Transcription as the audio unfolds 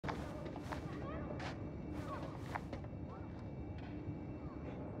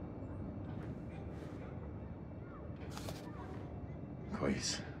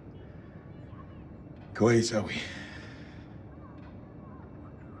كويس. كويس أوي.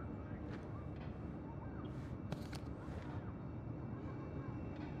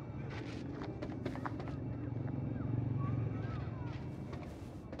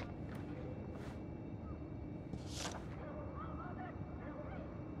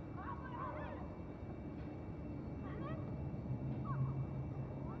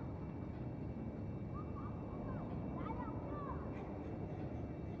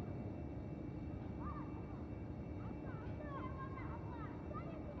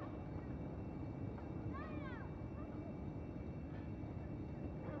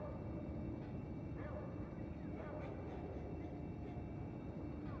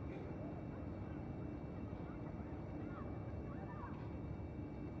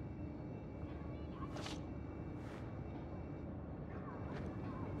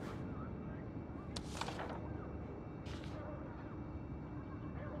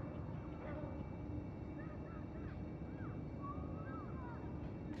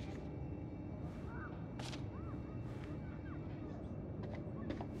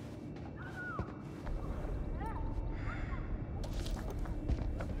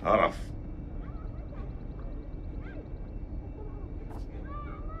 عرف.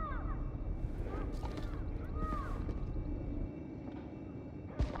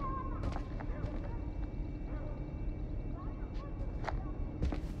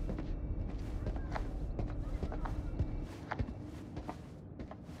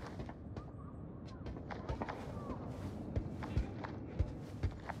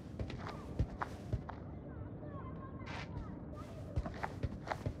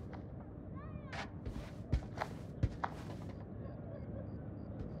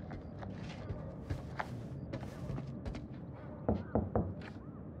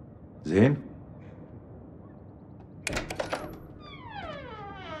 زين؟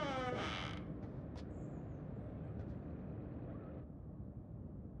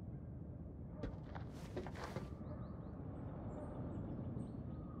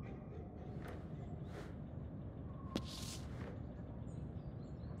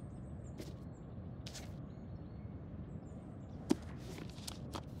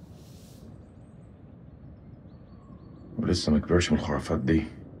 ولسه ما كبرش من الخرافات دي.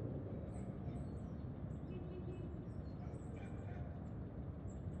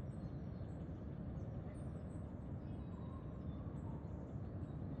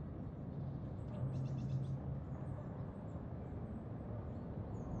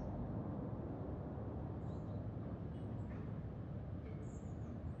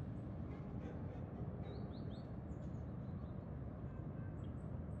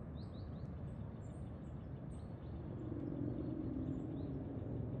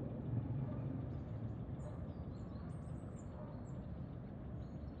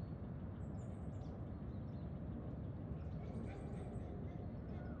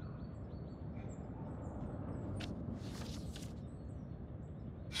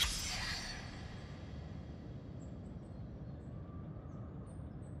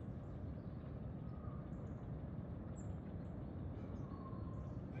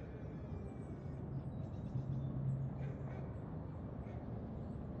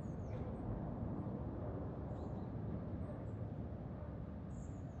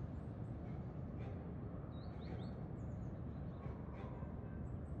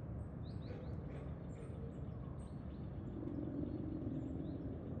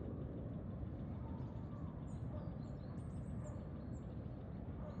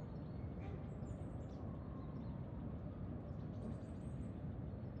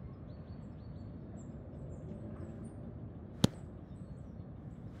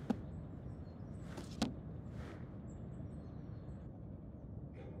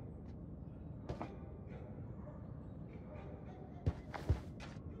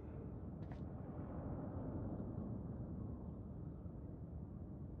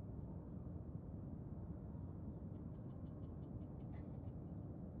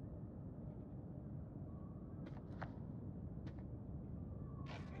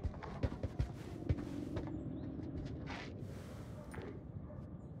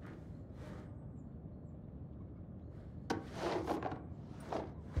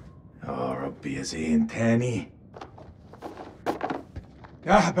 يا ربي يا زين، تاني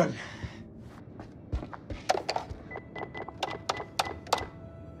يا أهبل.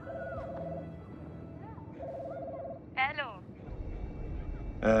 الو.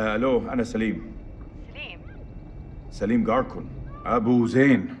 الو، انا سليم. سليم؟ سليم جاركون، ابو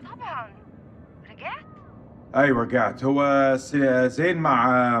زين. طبعا. رجعت؟ ايوه رجعت. هو زين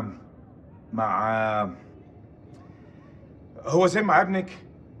مع هو زين مع ابنك؟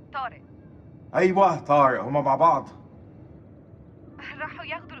 طارق. ايوه طارق، هما مع بعض. راحوا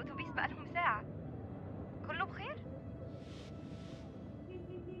ياخدوا الاتوبيس بقالهم ساعة. كله بخير؟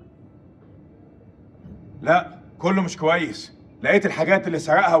 لا كله مش كويس. لقيت الحاجات اللي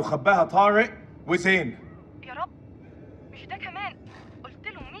سرقها وخباها طارق وزين. يا رب مش ده كمان. قلت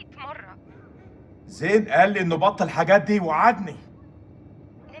له 100 مرة. زين قال لي انه بطل الحاجات دي ووعدني.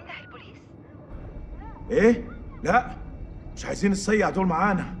 ننده البوليس؟ ايه؟ لا مش عايزين الصيع دول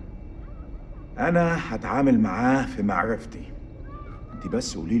معانا. انا هتعامل معاه في معرفتي. انت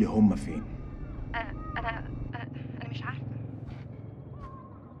بس قولي لي هم فين. أنا مش عارفة.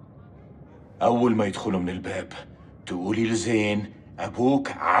 اول ما يدخلوا من الباب تقولي لزين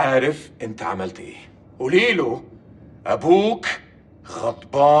ابوك عارف انت عملت ايه. قولي له ابوك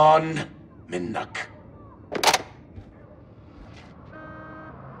غضبان منك.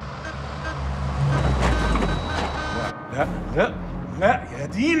 لا لا لا يا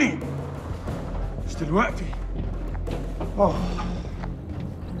ديني، مش دلوقتي. أوه.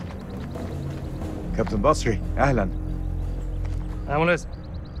 كابتن بصري اهلا. يا ملازم،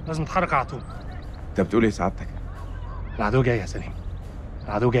 لازم نتحرك على طول. انت بتقول ايه سعادتك؟ العدو جاي يا سليم،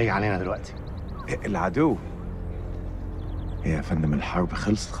 العدو جاي علينا دلوقتي. العدو؟ إيه يا فندم، الحرب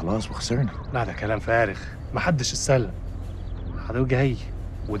خلصت خلاص وخسرنا. لا ده كلام فارغ، محدش اتسلم. العدو جاي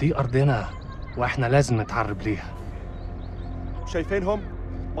ودي أرضنا وإحنا لازم نتعرب ليها. شايفينهم؟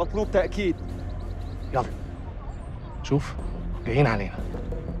 مطلوب تأكيد. يلا شوف جايين علينا.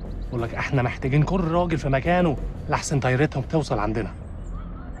 بقول لك احنا محتاجين كل راجل في مكانه لحسن طيارتهم توصل عندنا.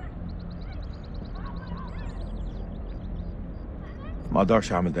 ما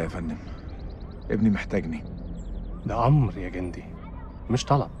اقدرش اعمل ده يا فندم، ابني محتاجني. ده أمر يا جندي مش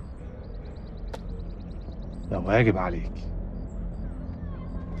طلب، ده واجب عليك.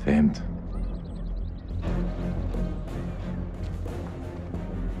 فهمت.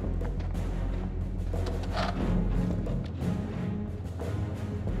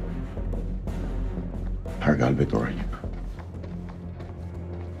 هرجع البيت قريب.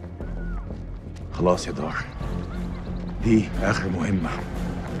 خلاص يا دار، دي آخر مهمة.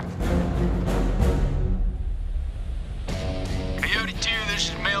 Coyote 2, this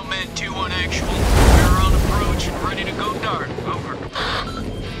is Mailman 2-1 actual. We're on approach and ready to go dark. Over.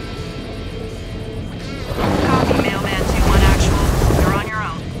 Copy, Mailman 2-1 actual. You're on your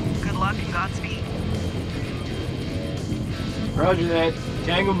own. Good luck and Godspeed. Roger that.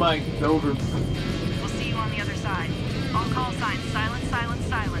 Tango Mike, over. We'll see you on the other side. All call signs, silence, silence,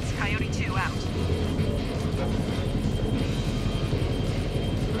 silence. Coyote 2 out.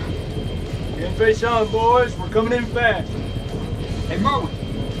 Getting face on, boys. We're coming in fast. Hey, Marwin.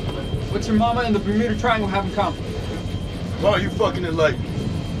 What's your mama and the Bermuda Triangle have in common? Why are you fucking enlightened?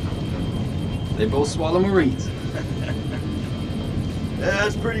 They both swallow Marines.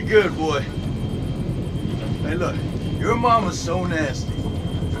 That's pretty good, boy. Hey, look. Your mama's so nasty.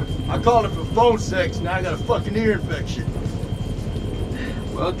 I called her for phone sex, now I got a fucking ear infection.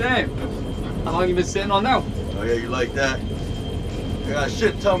 Well, damn. How long you been sitting on that one? Oh, yeah, you like that? I got a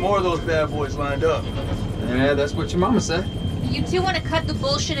shit ton more of those bad boys lined up. Yeah, that's what your mama said. You two want to cut the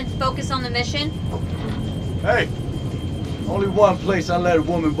bullshit and focus on the mission? Hey, only one place I let a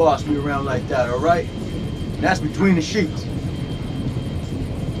woman boss me around like that, all right? And that's between the sheets.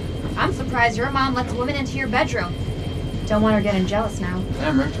 I'm surprised your mom lets women into your bedroom. Don't want her getting jealous now.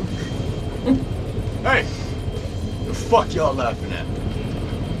 Damn, Rachel. Hey, the fuck y'all laughing at?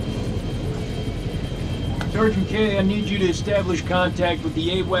 Sergeant K, I need you to establish contact with the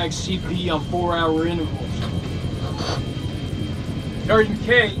AWACS CP on 4-hour intervals. Sergeant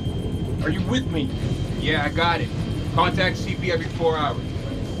K, are you with me? Yeah, I got it. Contact CP every 4 hours.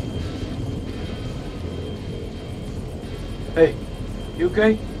 Hey, you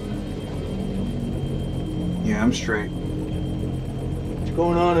okay? Yeah, I'm straight. What's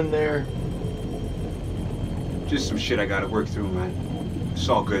going on in there? Just some shit I gotta work through, man. It's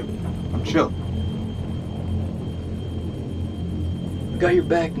all good. I'm chill. We got your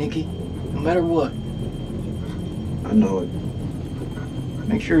back, Nikki. No matter what. I know it.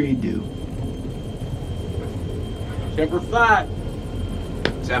 Make sure you do. Semper Fi.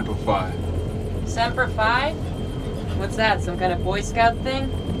 Semper Fi. Semper Fi? What's that, some kind of Boy Scout thing?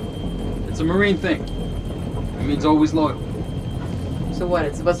 It's a Marine thing. It means always loyal. So what,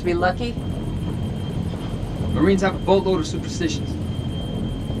 it's supposed to be lucky? Marines have a boatload of superstitions.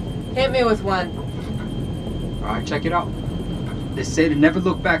 Hit me with one. Alright, check it out. They say to never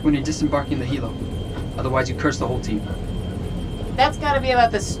look back when you're disembarking the helo. Otherwise you curse the whole team. That's gotta be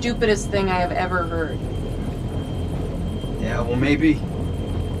about the stupidest thing I have ever heard. Yeah, well maybe.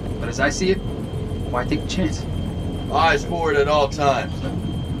 But as I see it, why take a chance? Eyes forward at all times.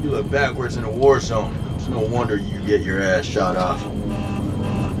 You look backwards in a war zone. It's no wonder you get your ass shot off.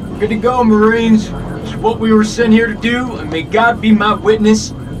 We're good to go, Marines. It's what we were sent here to do, and may God be my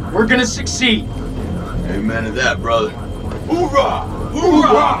witness. We're gonna succeed. Amen to that, brother. Hoorah!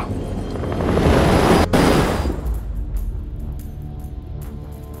 Hoorah!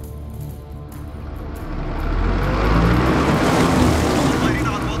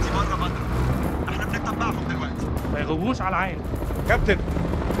 ما يغوبوش على العين. كابتن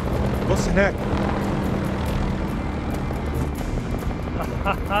بص هناك.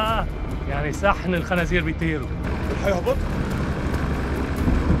 يعني صحن الخنازير بيطيروا. هيهبط.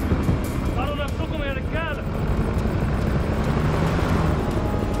 اختاروا نفسكم يا رجاله.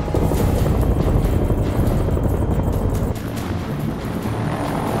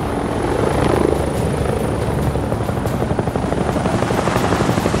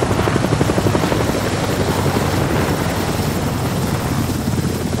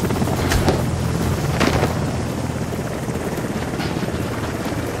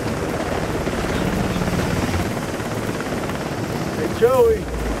 Joey.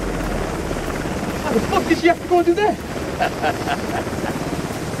 How the fuck did you have to go and do that?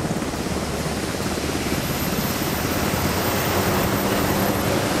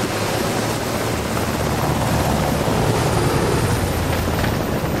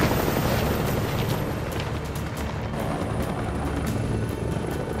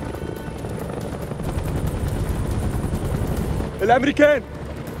 الامريكان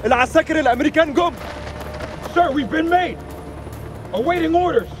العساكر الامريكان جم. Sir, we've been made. Awaiting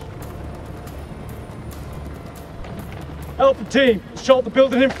orders. Alpha team, assault the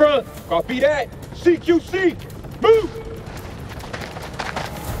building in front. Copy that. CQC, move!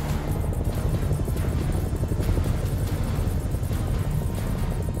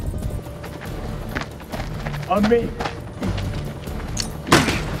 On me.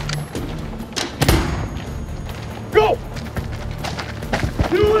 Go!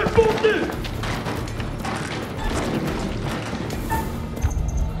 UFO!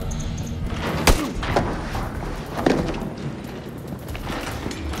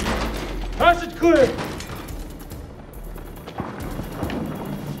 Passage clear!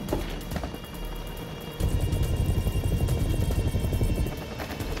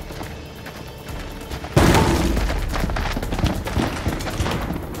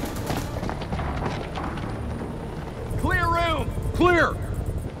 Clear room! Clear!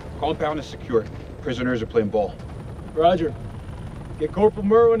 Compound is secure. Prisoners are playing ball. Roger. Get Corporal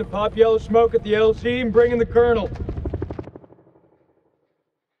Merwin to pop yellow smoke at the LC and bring in the Colonel.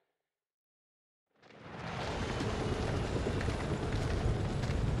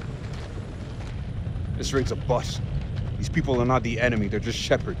 This raid's a bust. These people are not the enemy, they're just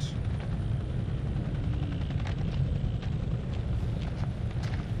shepherds.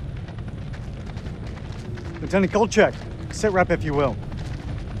 Lieutenant Kolchak, sit rep if you will.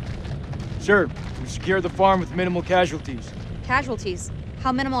 Sir, we secured the farm with minimal casualties. Casualties?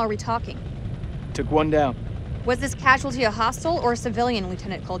 How minimal are we talking? Took one down. Was this casualty a hostile or a civilian,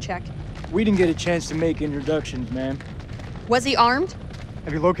 Lieutenant Kolchak? We didn't get a chance to make introductions, ma'am. Was he armed?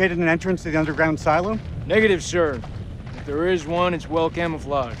 Have you located an entrance to the underground silo? Negative, sir. If there is one, it's well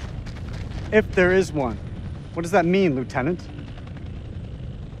camouflaged. If there is one. What does that mean, Lieutenant?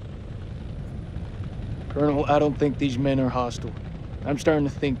 Colonel, I don't think these men are hostile. I'm starting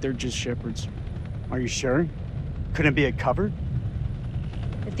to think they're just shepherds. Are you sure? Couldn't it be a cover?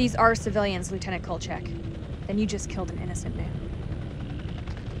 If these are civilians, Lieutenant Kolchak, then you just killed an innocent man.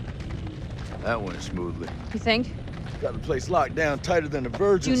 That went smoothly. You think? Got the place locked down tighter than the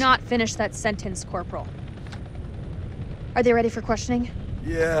Virgins. Do not finish that sentence, Corporal. Are they ready for questioning?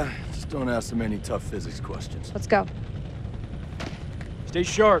 Yeah, just don't ask them any tough physics questions. Let's go. Stay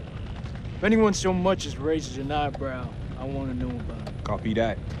sharp. If anyone so much as raises an eyebrow, I want to know about it. Copy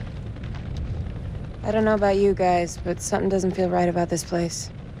that. I don't know about you guys, but something doesn't feel right about this place.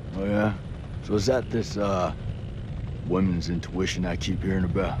 Oh yeah? So is that this, women's intuition I keep hearing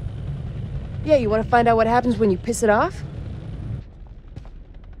about? Yeah, you want to find out what happens when you piss it off?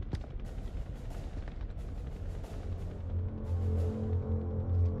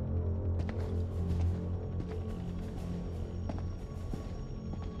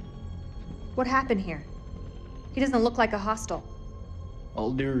 What happened here? He doesn't look like a hostile.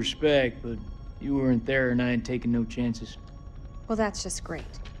 All due respect, but you weren't there and I ain't taking no chances. Well, that's just great.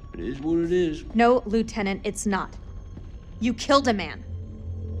 It is what it is. No, Lieutenant, it's not. You killed a man.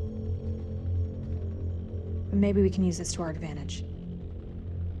 But maybe we can use this to our advantage.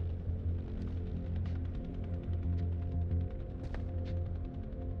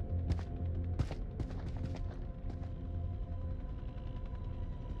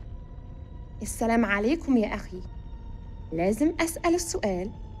 السلام عليكم يا أخي. لازم أسأل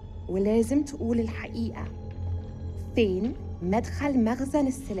السؤال ولازم تقول الحقيقة. فين مدخل مخزن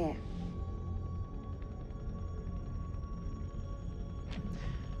السلاح؟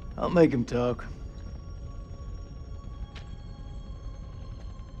 I'll make him talk.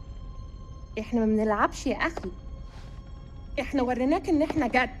 إحنا ما بنلعبش يا أخي. إحنا وريناك إن إحنا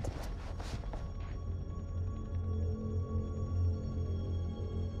جد.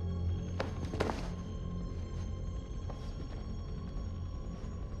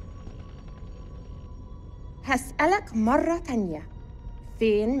 هسألك مرة تانية،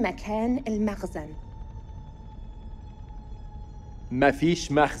 فين مكان المخزن؟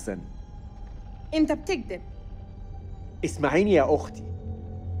 مفيش مخزن. أنت بتكذب. اسمعيني يا أختي،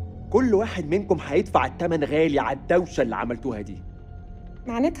 كل واحد منكم هيدفع التمن غالي على الدوشة اللي عملتوها دي.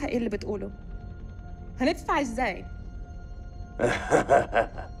 معناتها إيه اللي بتقوله؟ هندفع إزاي؟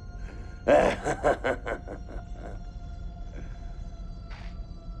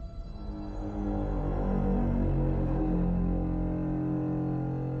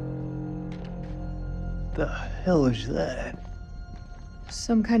 The hell is that?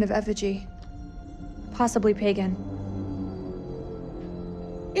 Some kind of effigy. Possibly pagan.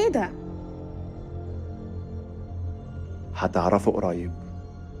 إيه ده؟ هتعرفوا قريب.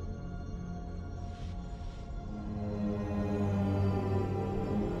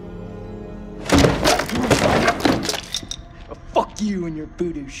 Fuck you and your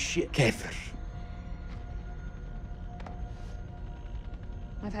voodoo shit. كافر.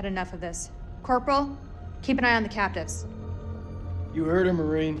 I've had enough of this. Corporal, keep an eye on the captives. You heard her,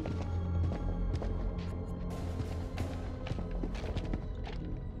 Marine.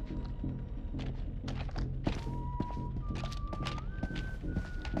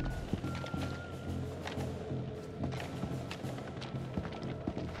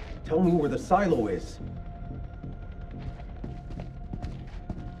 Tell me where the silo is.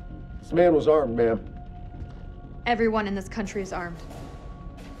 This man was armed, ma'am. Everyone in this country is armed.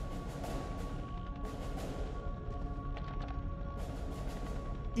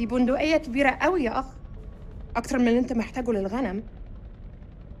 دي بندقية كبيرة قوي يا أخ، أكتر من اللي أنت محتاجه للغنم.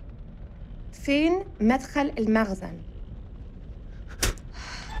 فين مدخل المخزن؟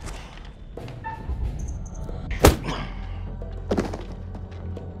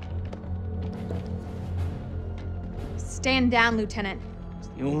 Stand down, Lieutenant. It's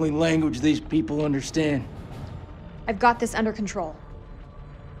the only language these people understand. I've got this under control.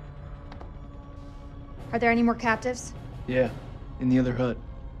 Are there any more captives? Yeah, in the other hut.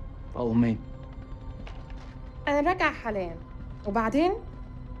 Follow me. أنا راجع حاليا وبعدين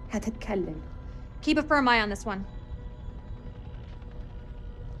هتتكلم. Keep a firm eye on this one.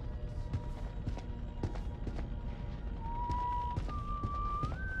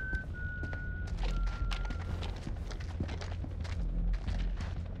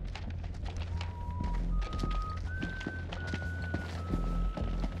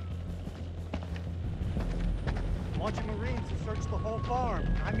 Launching Marines to search the whole farm.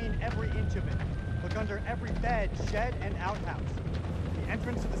 I mean every inch of it. Look under every bed, shed, and outhouse. The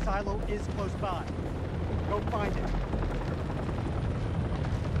entrance to the silo is close by. Go find it.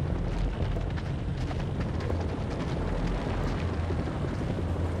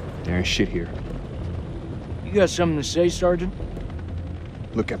 There ain't shit here. You got something to say, Sergeant?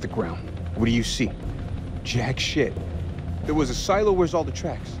 Look at the ground. What do you see? Jack shit. There was a silo. Where's all the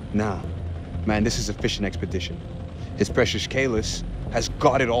tracks? Nah. Man, this is a fishing expedition. His precious Kalis has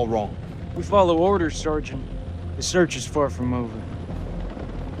got it all wrong. We follow orders, Sergeant. The search is far from over.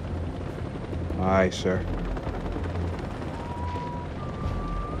 Aye, sir.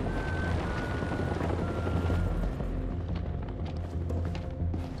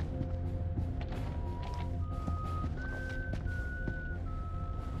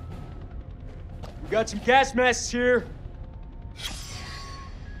 We got some gas masks here.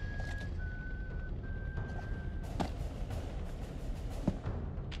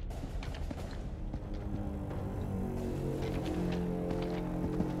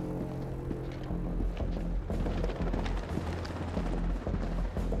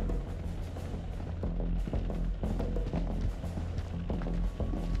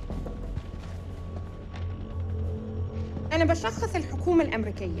 أنا بشخص الحكومة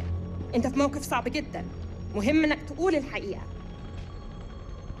الأمريكية. أنت في موقف صعب جدا. مهم إنك تقول الحقيقة.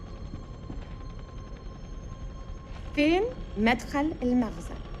 فين مدخل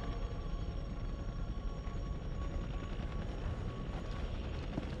المخزن؟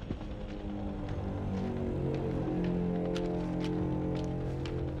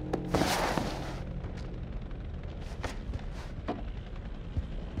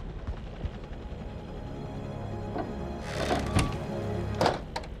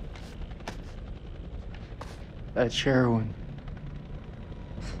 That's heroin.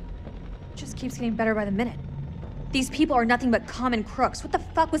 It just keeps getting better by the minute. These people are nothing but common crooks. What the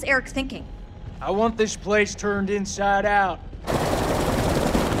fuck was Eric thinking? I want this place turned inside out.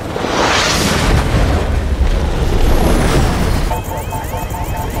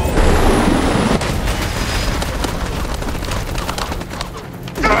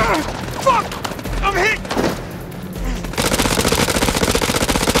 Fuck! I'm hit!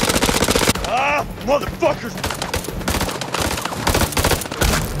 Ah, motherfuckers!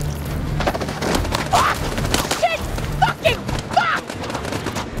 Shit! Fucking fuck!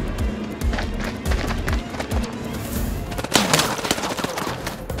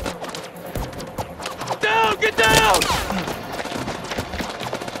 Down! Get down!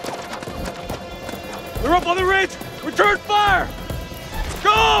 They're up on the ridge! Return fire!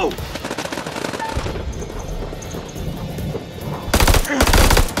 Go!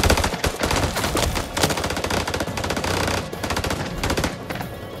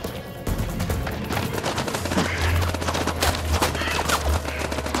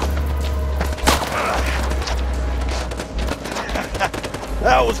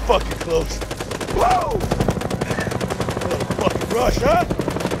 That was fucking close. Whoa! Little fucking rush, huh?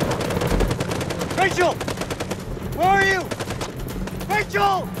 Rachel! Where are you?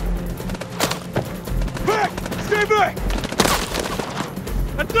 Rachel! Back! Stay back!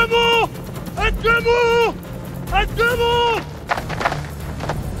 قدموا! قدموا! قدموا!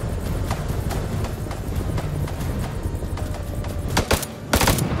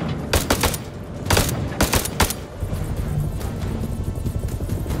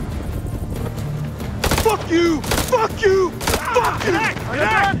 Fuck you! Fuck you! Fuck you!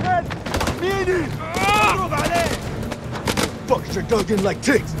 Fuckers are dug in like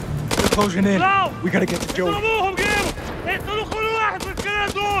ticks. We're closing in. We gotta get to Joey.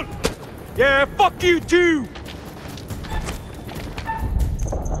 Yeah, fuck you too!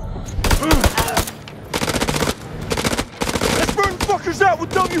 Let's burn fuckers out with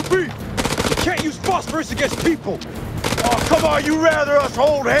WB! You can't use phosphorus against people! Oh, come on, you rather us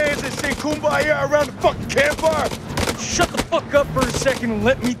hold hands and sing Kumbaya around the fucking campfire? Shut the fuck up for a second and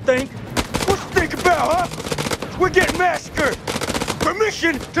let me think. What you think about, huh? We're getting massacred!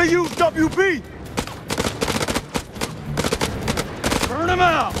 Permission to use WB! Burn them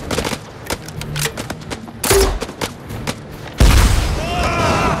out!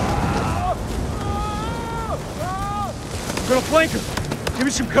 I'm gonna flank him. Give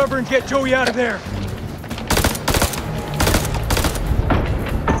me some cover and get Joey out of there.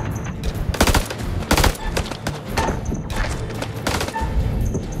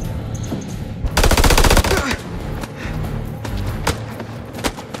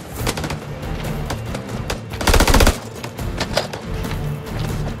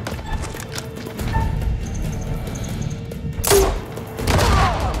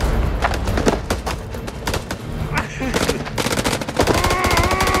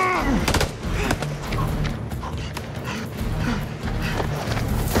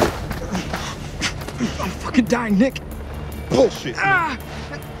 Fucking dying, Nick. Bullshit. I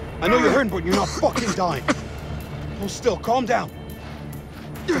know you're hurting, but you're not fucking dying. Hold still. Calm down.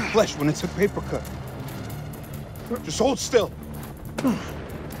 It's flesh when it's a paper cut. Just hold still.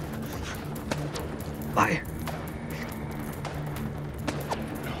 Liar.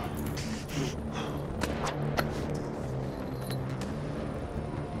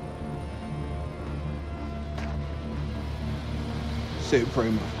 Say a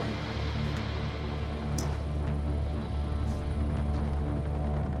prayer, my friend.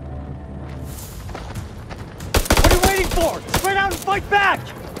 What are you waiting for? Spread out and fight back!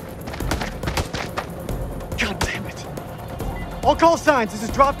 God damn it. All call signs, this is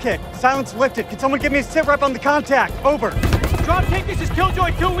Dropkick. Silence lifted. Can someone give me a sit rep on the contact? Over. Dropkick, this is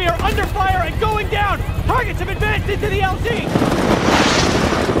Killjoy 2. We are under fire and going down. Targets have advanced into the LZ.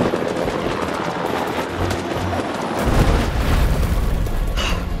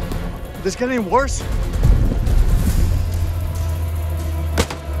 This get any worse?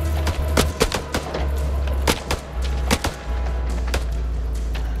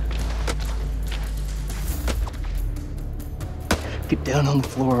 Get down on the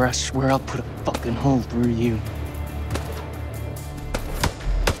floor or I swear I'll put a fucking hole through you.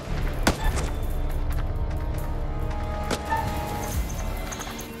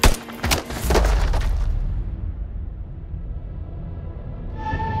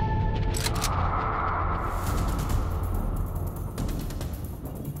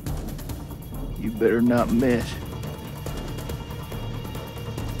 You better not miss.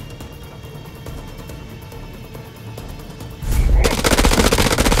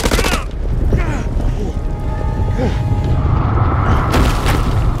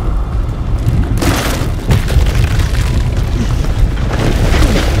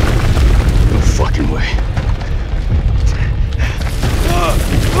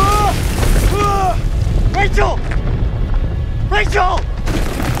 Rachel! Rachel!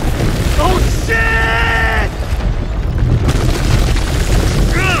 Oh shit!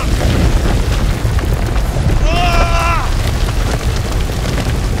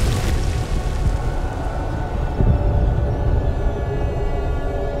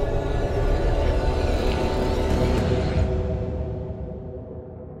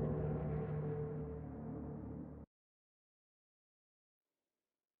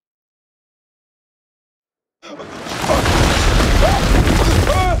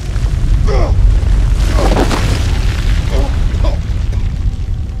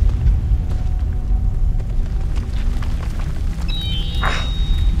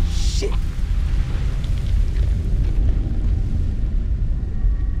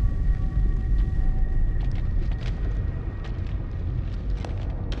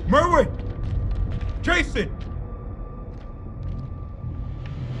 Merwin! Jason!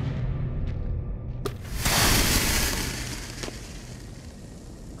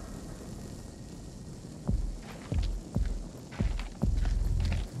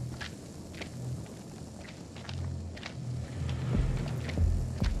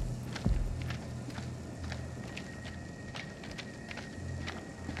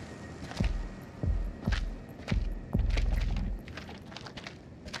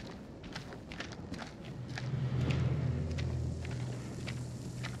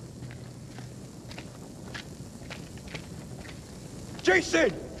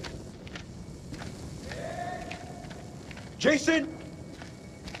 Jason! Jason!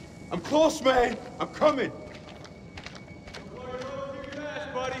 I'm close, man. I'm coming.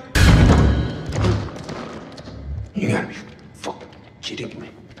 You gotta be fucking kidding me.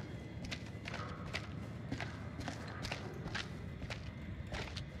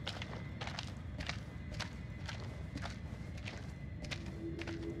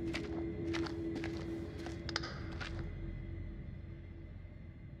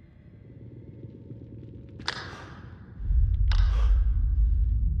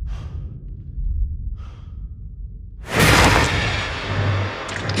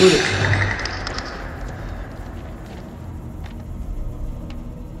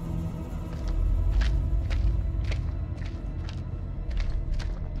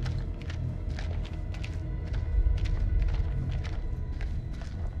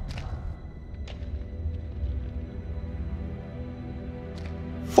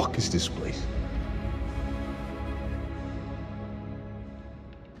 Fuck is this place?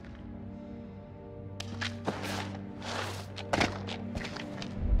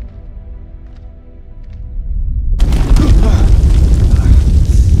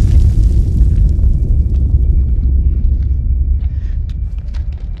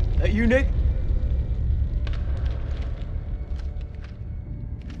 That you, Nick?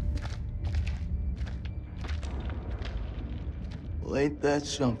 Well, ain't that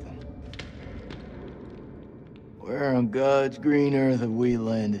something? Where on God's green earth have we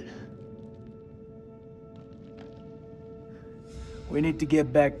landed? We need to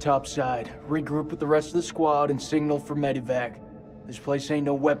get back topside, regroup with the rest of the squad, and signal for medevac. This place ain't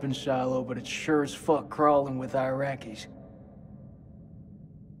no weapons silo, but it's sure as fuck crawling with Iraqis.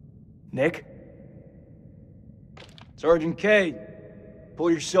 Nick? Sergeant K, pull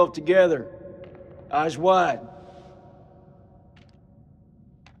yourself together. Eyes wide.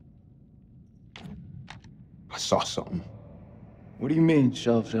 I saw something. What do you mean,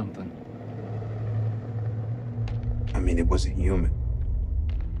 saw something? I mean, it wasn't human.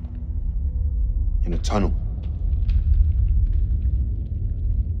 In a tunnel.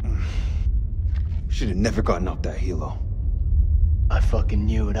 Should have never gotten up that helo. I fucking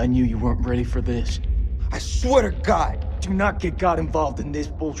knew it. I knew you weren't ready for this. I swear to God! Do not get God involved in this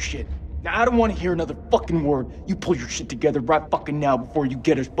bullshit. Now, I don't want to hear another fucking word. You pull your shit together right fucking now before you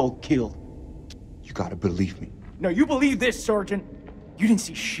get us both killed. You gotta believe me. No, you believe this, Sergeant. You didn't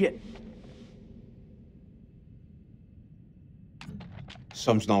see shit.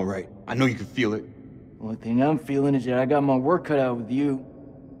 Something's not right. I know you can feel it. The only thing I'm feeling is that I got my work cut out with you.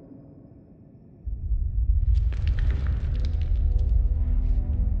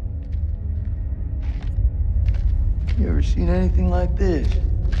 You ever seen anything like this?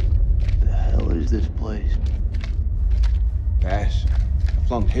 The hell is this place? Pass. I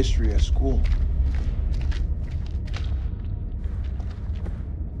flunked history at school.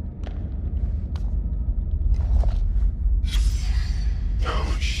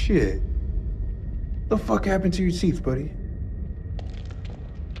 Oh, shit. The fuck happened to your teeth, buddy?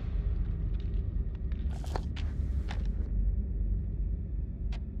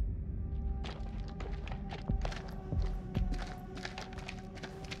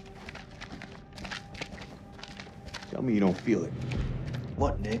 Tell me you don't feel it.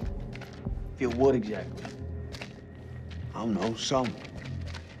 What, Nick? Feel what exactly? I don't know, some.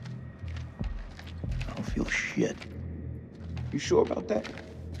 I don't feel shit. You sure about that?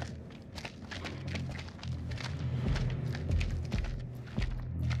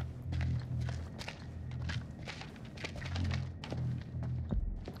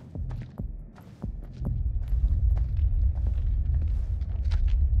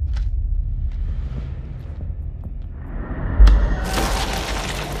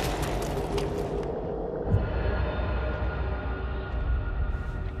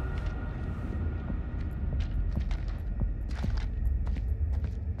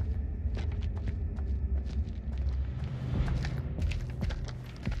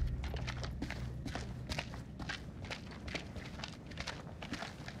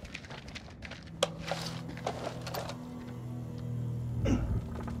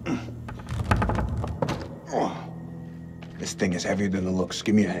 This thing is heavier than it looks.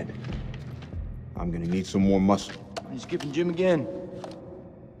 Give me a hand. I'm gonna need some more muscle. He's giving Jim again.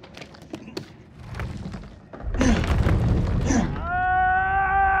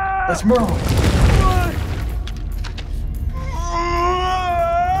 That's Merle.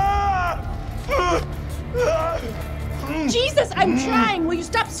 Jesus, I'm trying. Will you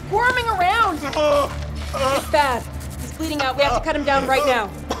stop squirming around? It's bad. He's bleeding out. We have to cut him down right now.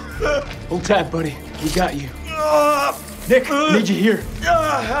 Hold tight, buddy. We got you. Nick, I need you here.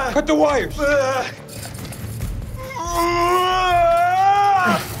 Cut the wires. Oh,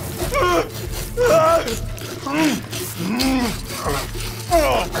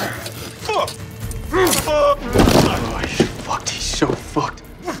 he's fucked. He's so fucked.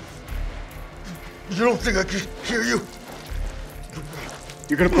 You don't think I can hear you?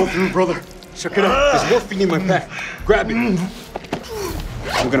 You're gonna pull through, brother. Suck it up. There's morphine in my pack. Grab it. I'm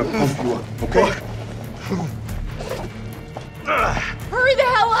gonna pump you up, okay? Hurry the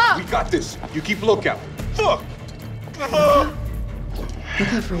hell up! We got this. You keep lookout. Fuck!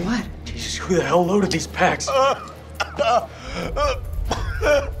 Lookout for what? Jesus, who the hell loaded these packs? What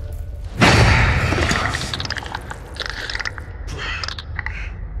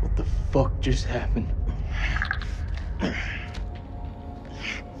the fuck just happened?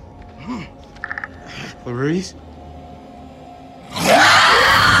 Clarice?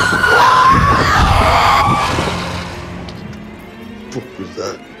 What was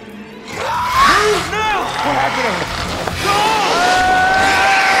that? What happened?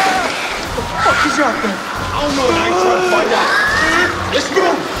 What the fuck is out there? I don't know, and I ain't trying to find out. Let's go!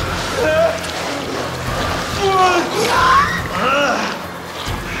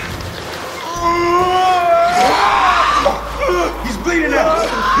 He's bleeding out.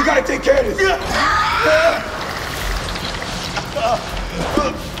 You gotta take care of this.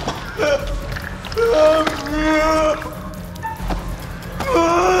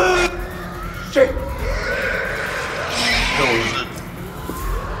 Shit.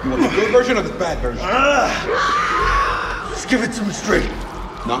 You want the good version or the bad version? Let's give it to me straight.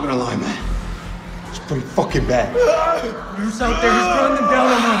 Not gonna lie, man. It's pretty fucking bad. Bruce out there, he's running them down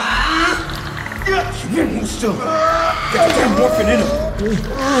on us. Move still. Get the damn morphine in him.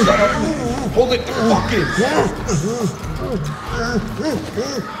 Hold it the fuck in.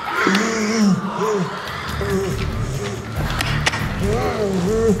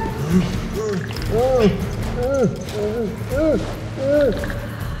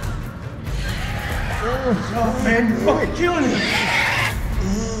 Oh, man, you're fucking killing him.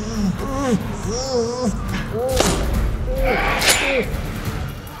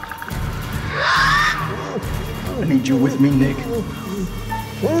 I need you with me, Nick.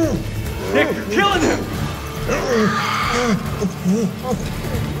 Nick, you're killing him!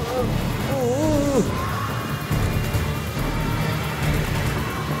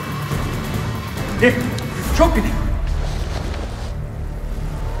 Nick, you're choking him!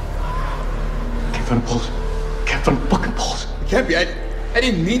 Can't find a pulse. Can't find a fucking pulse. It can't be. I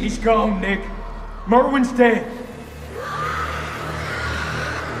didn't mean. He's gone, Nick. Merwin's dead.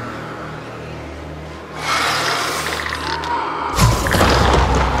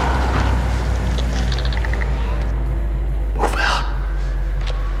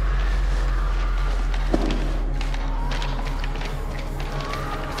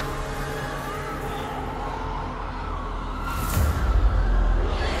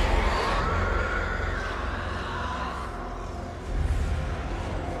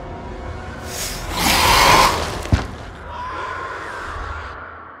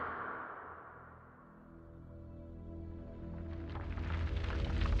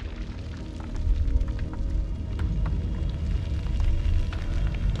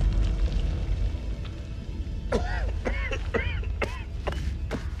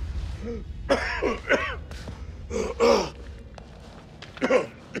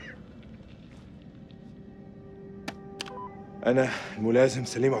 أنا الملازم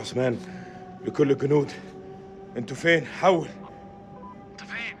سليم عثمان لكل الجنود. أنتوا فين؟ حول. أنت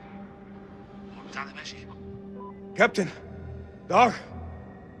فين؟ هو البتاع ده ماشي؟ كابتن دار،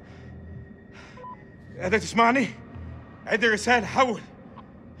 قادر تسمعني؟ عد الرسالة. حول.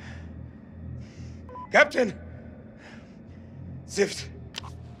 كابتن زفت.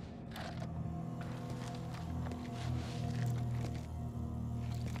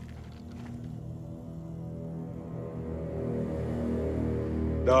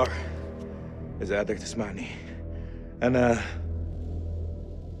 دار، إذا قادر تسمعني، أنا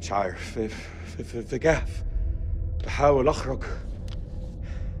مش عارف، في كهف بحاول أخرج.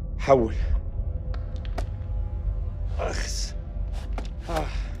 حول. أخس.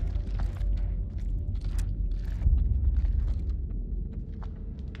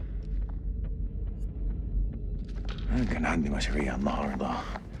 كان عندي مشاريع النهارده،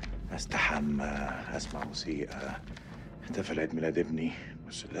 استحمى، اسمع موسيقى، احتفل عيد ميلاد ابني،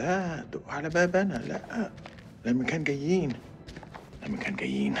 بس لا دقوا على باب انا. لا، لما كان جايين.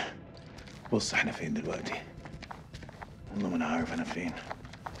 بص احنا فين دلوقتي؟ والله ما انا عارف انا فين.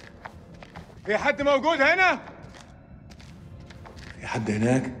 في حد موجود هنا؟ في حد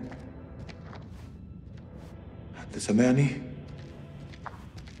هناك؟ حد سمعني؟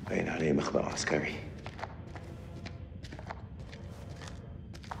 باين عليه مخبأ عسكري.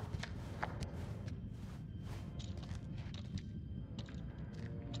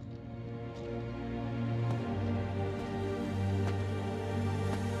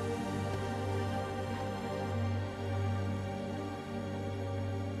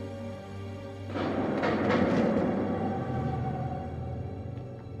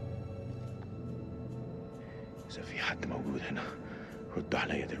 إذا في حد موجود هنا رد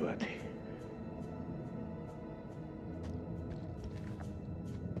عليا دلوقتي.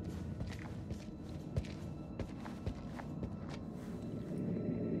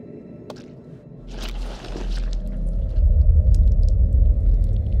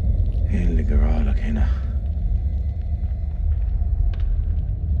 ايه اللي جرالك هنا؟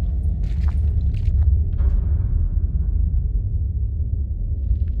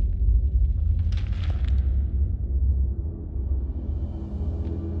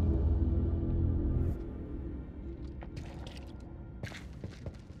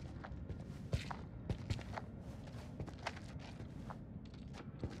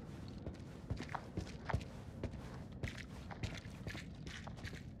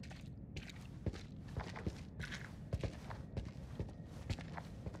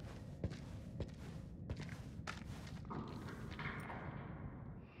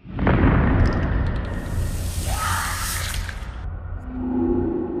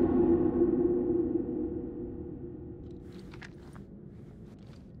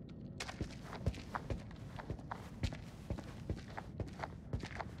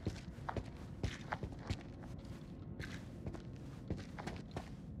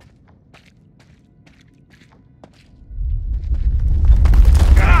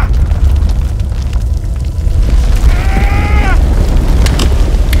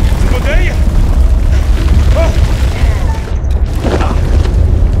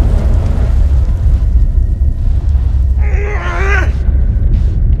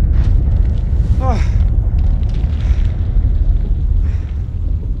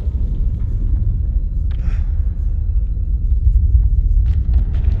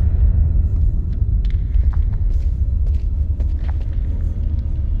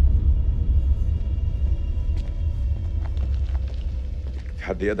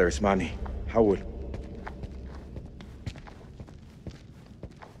 حد يقدر يسمعني؟ حول.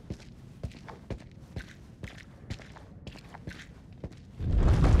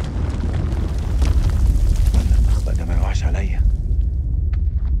 المخبأ ده ما يوقعش عليا.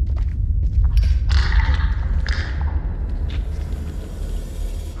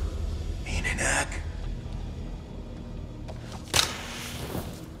 مين هناك؟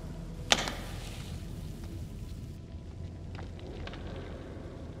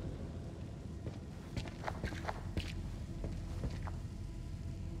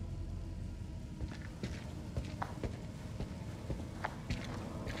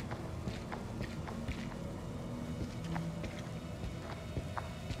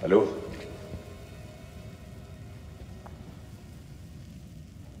 الو،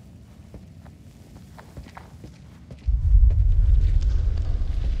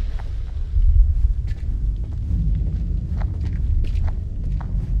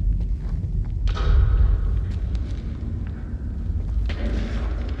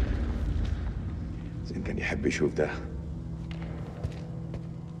 زين كان يحب يشوف ده.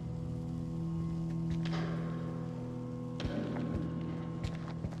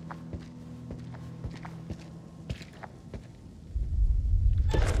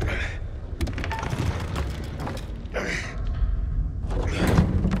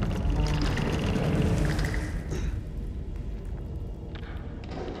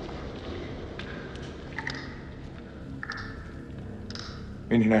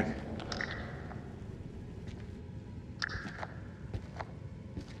 مين هناك؟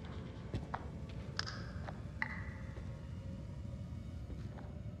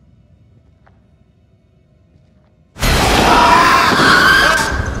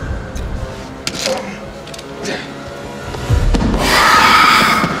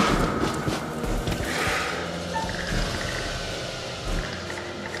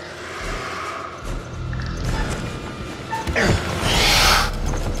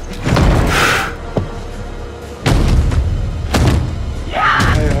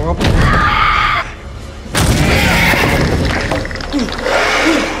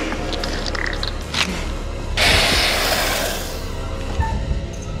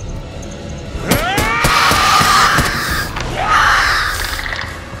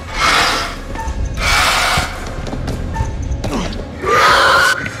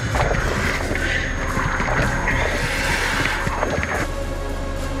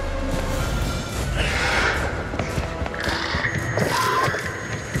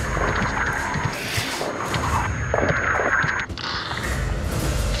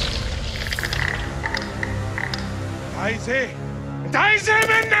 عايز ايه؟ انت عايز ايه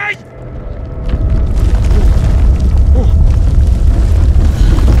مني؟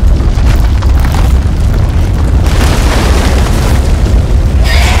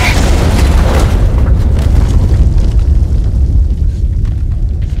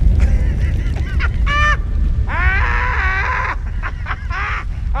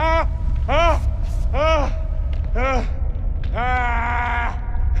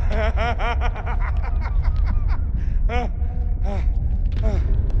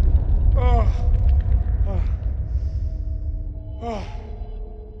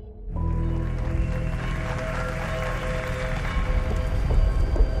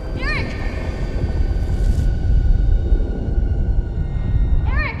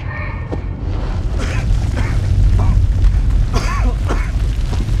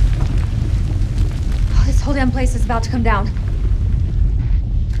 Whole damn place is about to come down.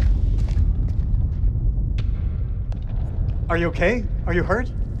 Are you okay? Are you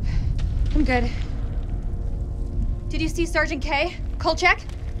hurt? I'm good. Did you see Sergeant K? Kolchak?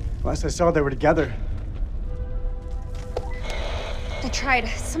 Last I saw, they were together. I tried.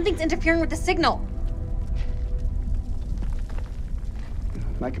 Something's interfering with the signal.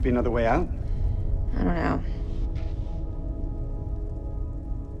 That could be another way out. I don't know.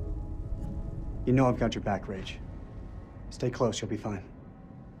 You know I've got your back, Rage. Stay close, you'll be fine.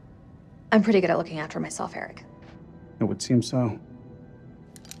 I'm pretty good at looking after myself, Eric. It would seem so.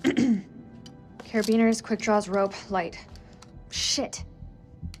 Carabiners, quick draws, rope, light. Shit.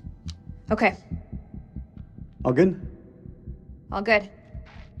 Okay. All good? All good.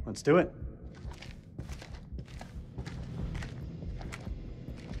 Let's do it.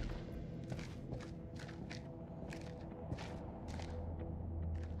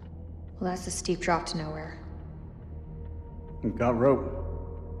 Well, that's a steep drop to nowhere. We've got rope.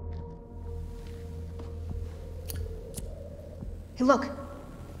 Hey, look.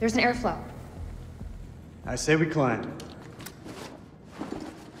 There's an airflow. I say we climb.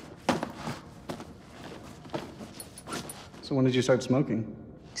 So when did you start smoking?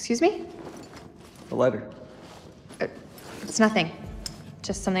 Excuse me? The lighter. It's nothing.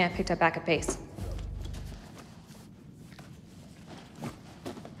 Just something I picked up back at base.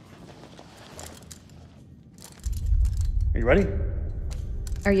 Are you ready?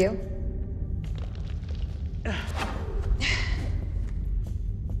 Are you?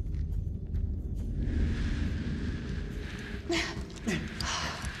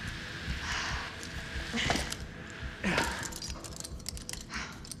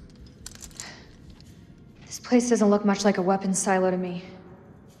 This place doesn't look much like a weapons silo to me.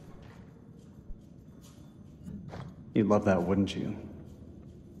 You'd love that, wouldn't you?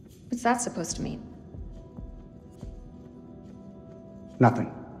 What's that supposed to mean?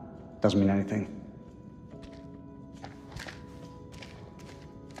 Nothing. Doesn't mean anything.